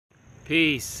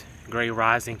Peace, great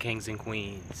rising kings and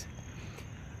queens.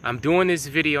 I'm doing this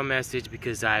video message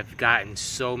because I've gotten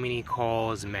so many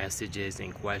calls, messages,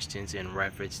 and questions in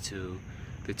reference to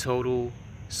the total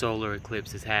solar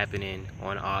eclipse that's happening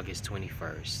on August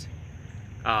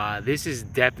 21st. This is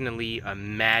definitely a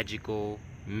magical,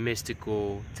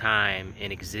 mystical time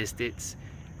in existence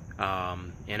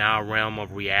in our realm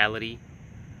of reality.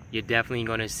 You're definitely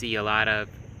going to see a lot of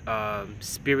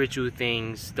spiritual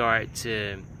things start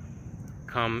to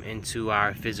come into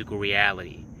our physical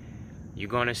reality. You're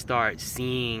going to start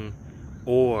seeing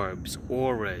orbs,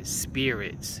 auras,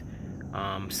 spirits.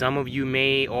 Some of you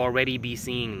may already be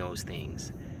seeing those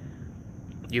things.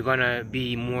 You're going to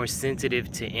be more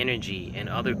sensitive to energy and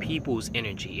other people's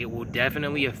energy. It will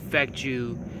definitely affect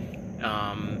you,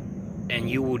 and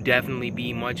you will definitely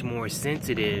be much more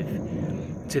sensitive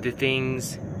to the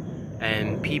things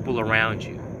and people around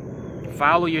you.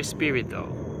 Follow your spirit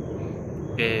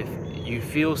though. If you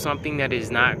feel something that is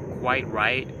not quite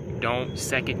right, don't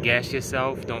second guess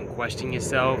yourself, don't question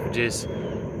yourself, just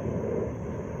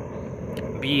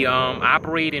be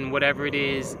operate in whatever it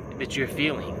is that you're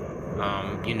feeling.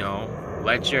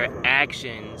 Let your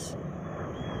actions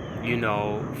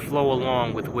flow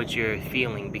along with what you're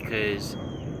feeling, because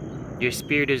your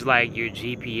spirit is like your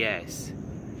GPS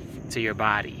to your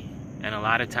body, and a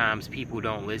lot of times people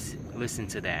don't listen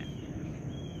to that,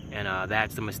 and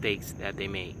that's the mistakes that they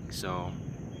make. So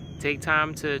take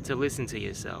time to listen to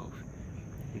yourself.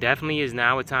 Definitely is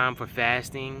now a time for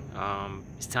fasting.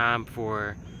 It's time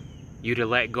for you to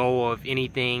let go of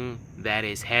anything that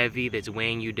is heavy, that's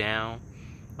weighing you down.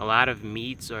 A lot of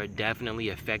meats are definitely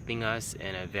affecting us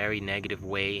in a very negative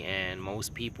way, and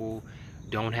most people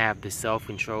don't have the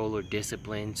self-control or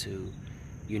discipline to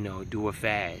do a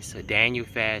fast. A Daniel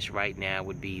fast right now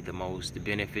would be the most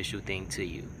beneficial thing to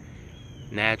you.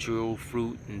 Natural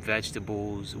fruit and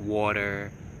vegetables,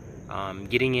 water,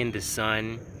 getting in the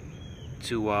sun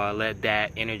to let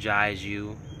that energize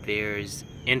you. There's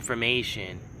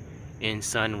information in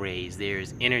sun rays,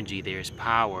 there's energy, there's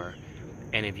power,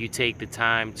 and if you take the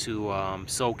time to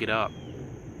soak it up,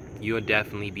 you'll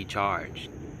definitely be charged.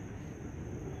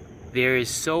 There is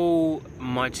so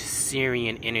much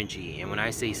Sirian energy, and when I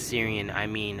say Sirian, I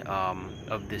mean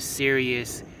of the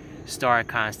Sirius star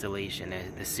constellation,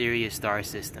 the Sirius star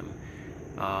system.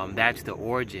 That's the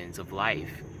origins of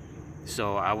life.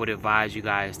 So I would advise you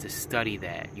guys to study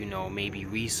that, maybe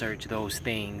research those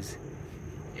things.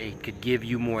 It could give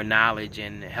you more knowledge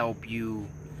and help you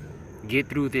get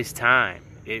through this time.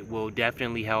 It will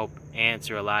definitely help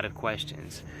answer a lot of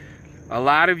questions. A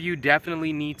lot of you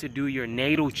definitely need to do your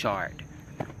natal chart.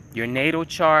 Your natal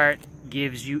chart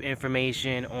gives you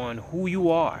information on who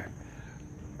you are.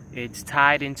 It's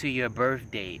tied into your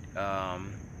birth date,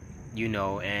 and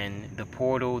the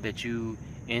portal that you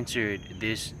entered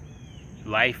this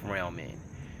life realm in.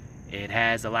 It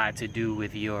has a lot to do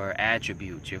with your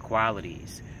attributes, your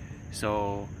qualities.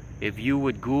 So if you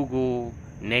would Google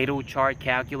natal chart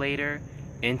calculator,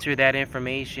 enter that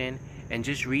information, and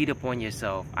just read up on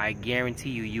yourself, I guarantee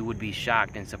you would be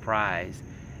shocked and surprised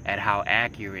at how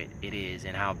accurate it is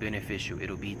and how beneficial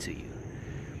it'll be to you.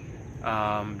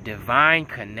 Divine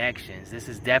connections. This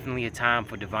is definitely a time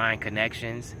for divine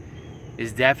connections.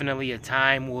 It's definitely a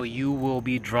time where you will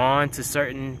be drawn to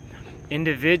certain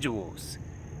individuals.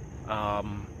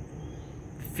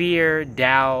 Fear,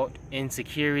 doubt,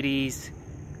 insecurities,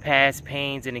 past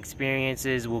pains and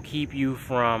experiences will keep you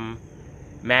from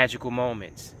magical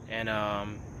moments and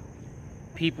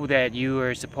people that you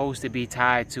are supposed to be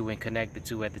tied to and connected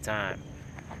to at the time.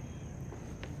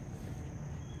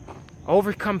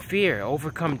 Overcome fear,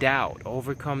 overcome doubt,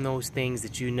 overcome those things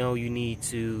that you need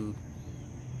to,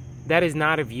 that is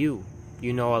not of you. A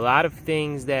lot of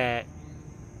things that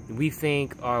we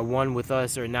think are one with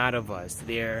us are not of us.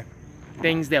 They're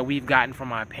things that we've gotten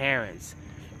from our parents,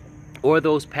 or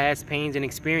those past pains and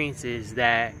experiences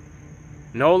that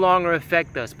no longer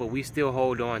affect us, but we still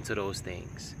hold on to those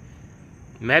things.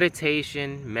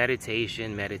 Meditation,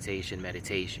 meditation, meditation,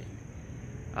 meditation.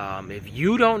 If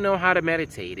you don't know how to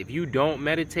meditate, if you don't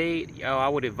meditate, I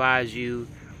would advise you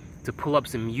to pull up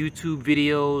some YouTube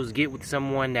videos, get with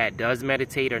someone that does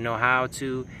meditate or know how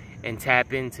to, and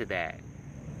tap into that.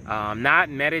 Not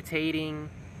meditating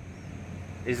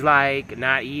is like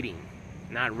not eating,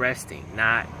 not resting,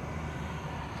 not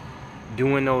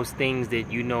doing those things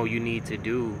that you need to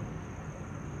do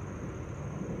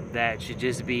that should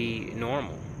just be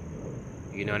normal.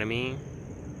 You know what I mean?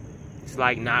 It's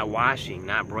like not washing,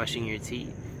 not brushing your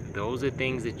teeth. Those are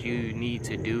things that you need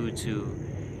to do to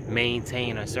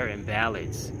maintain a certain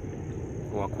balance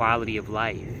or quality of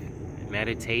life.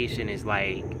 Meditation is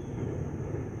like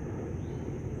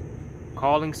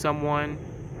calling someone,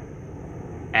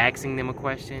 asking them a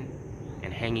question,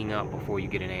 and hanging up before you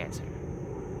get an answer.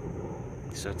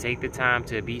 So take the time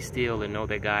to be still and know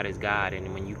that God is God.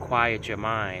 And when you quiet your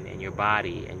mind and your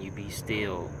body and you be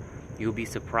still, you'll be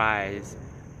surprised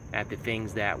at the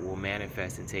things that will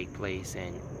manifest and take place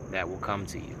and that will come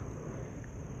to you.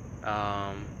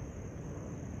 A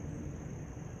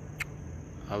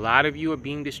lot of you are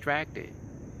being distracted.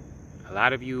 A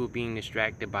lot of you are being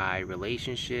distracted by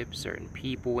relationships, certain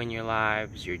people in your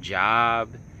lives, your job.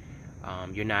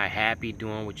 You're not happy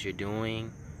doing what you're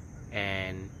doing.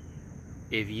 And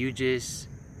if you just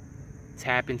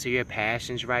tap into your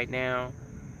passions right now,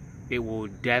 it will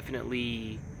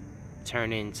definitely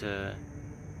turn into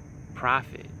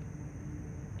profit.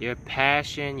 Your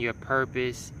passion, your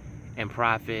purpose, and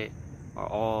profit are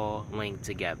all linked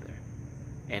together.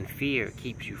 And fear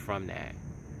keeps you from that.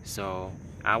 So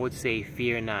I would say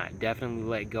fear not. Definitely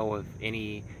let go of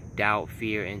any doubt,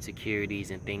 fear,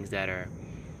 insecurities, and things that are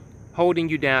holding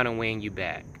you down and weighing you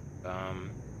back.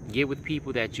 Get with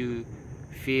people that you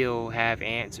feel have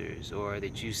answers, or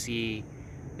that you see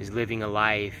is living a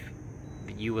life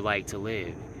that you would like to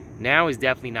live. Now is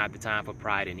definitely not the time for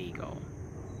pride and ego.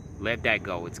 Let that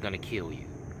go. It's going to kill you.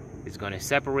 It's going to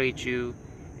separate you,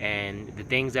 and the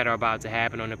things that are about to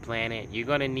happen on the planet, you're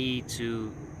going to need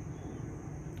to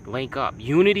link up.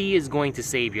 Unity is going to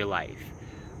save your life.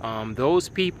 Those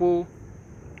people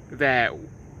that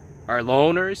are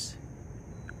loners,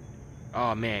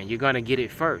 oh man, you're going to get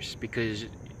it first because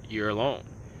you're alone.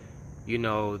 You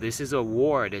know, this is a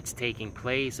war that's taking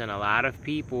place, and a lot of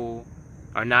people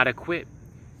are not equipped.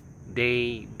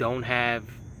 They don't have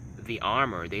the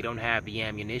armor. They don't have the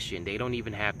ammunition. They don't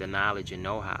even have the knowledge and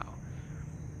know-how.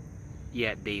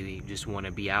 Yet they just want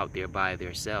to be out there by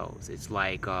themselves. It's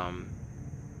like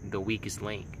the weakest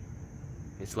link.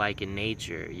 It's like in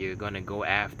nature. You're going to go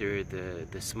after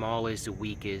the smallest,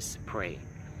 weakest prey.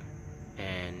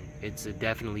 And it's a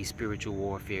definitely spiritual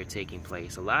warfare taking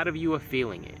place. A lot of you are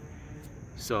feeling it.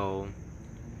 So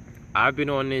I've been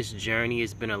on this journey.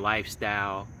 It's been a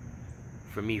lifestyle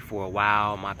for me for a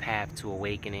while. My path to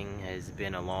awakening has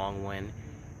been a long one.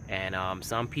 And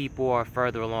some people are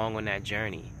further along on that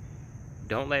journey.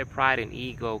 Don't let pride and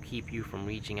ego keep you from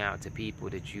reaching out to people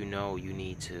that you know you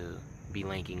need to be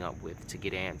linking up with to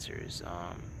get answers,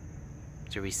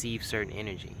 to receive certain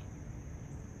energy.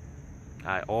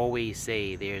 I always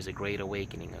say there's a great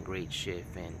awakening, a great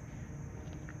shift. And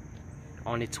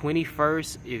on the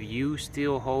 21st, if you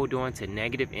still hold on to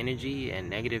negative energy and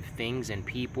negative things and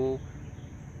people,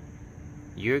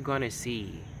 you're going to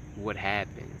see what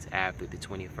happens after the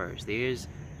 21st. There's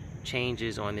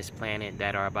changes on this planet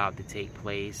that are about to take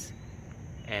place.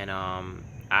 And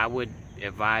I would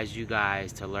advise you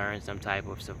guys to learn some type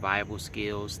of survival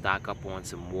skills, stock up on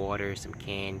some water, some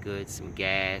canned goods, some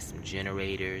gas, some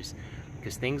generators,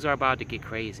 because things are about to get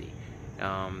crazy.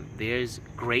 There's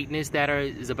greatness that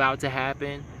is about to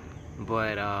happen,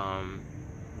 but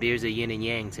there's a yin and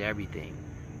yang to everything.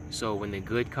 So when the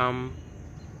good come,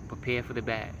 prepare for the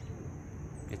bad.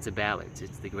 It's a balance.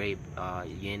 It's the great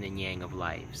yin and yang of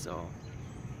life. So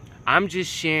I'm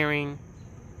just sharing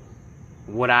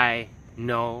what I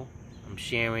know. I'm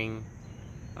sharing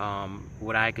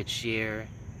what I could share,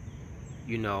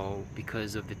 you know,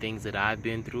 because of the things that I've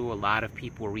been through. A lot of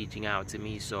people are reaching out to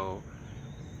me, so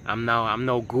I'm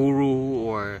no guru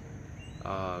or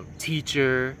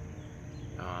teacher.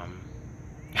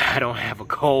 I don't have a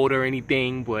code or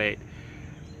anything, but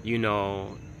you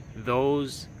know,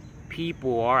 those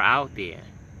people are out there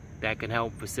that can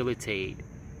help facilitate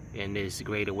in this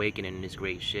great awakening, in this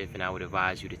great shift, and I would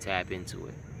advise you to tap into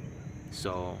it.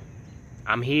 So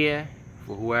I'm here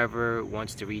for whoever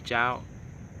wants to reach out,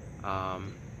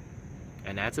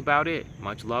 and that's about it.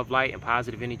 Much love, light, and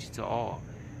positive energy to all.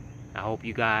 I hope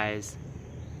you guys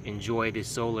enjoy this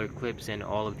solar eclipse and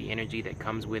all of the energy that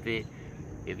comes with it.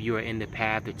 If you are in the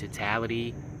path of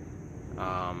totality,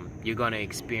 you're going to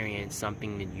experience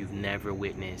something that you've never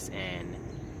witnessed, and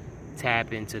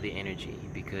tap into the energy,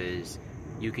 because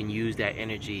you can use that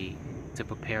energy to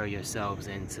prepare yourselves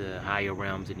into higher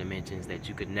realms and dimensions that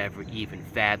you could never even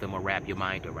fathom or wrap your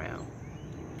mind around.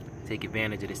 Take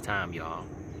advantage of this time, y'all.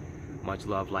 Much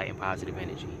love, light, and positive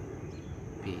energy.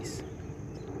 Peace.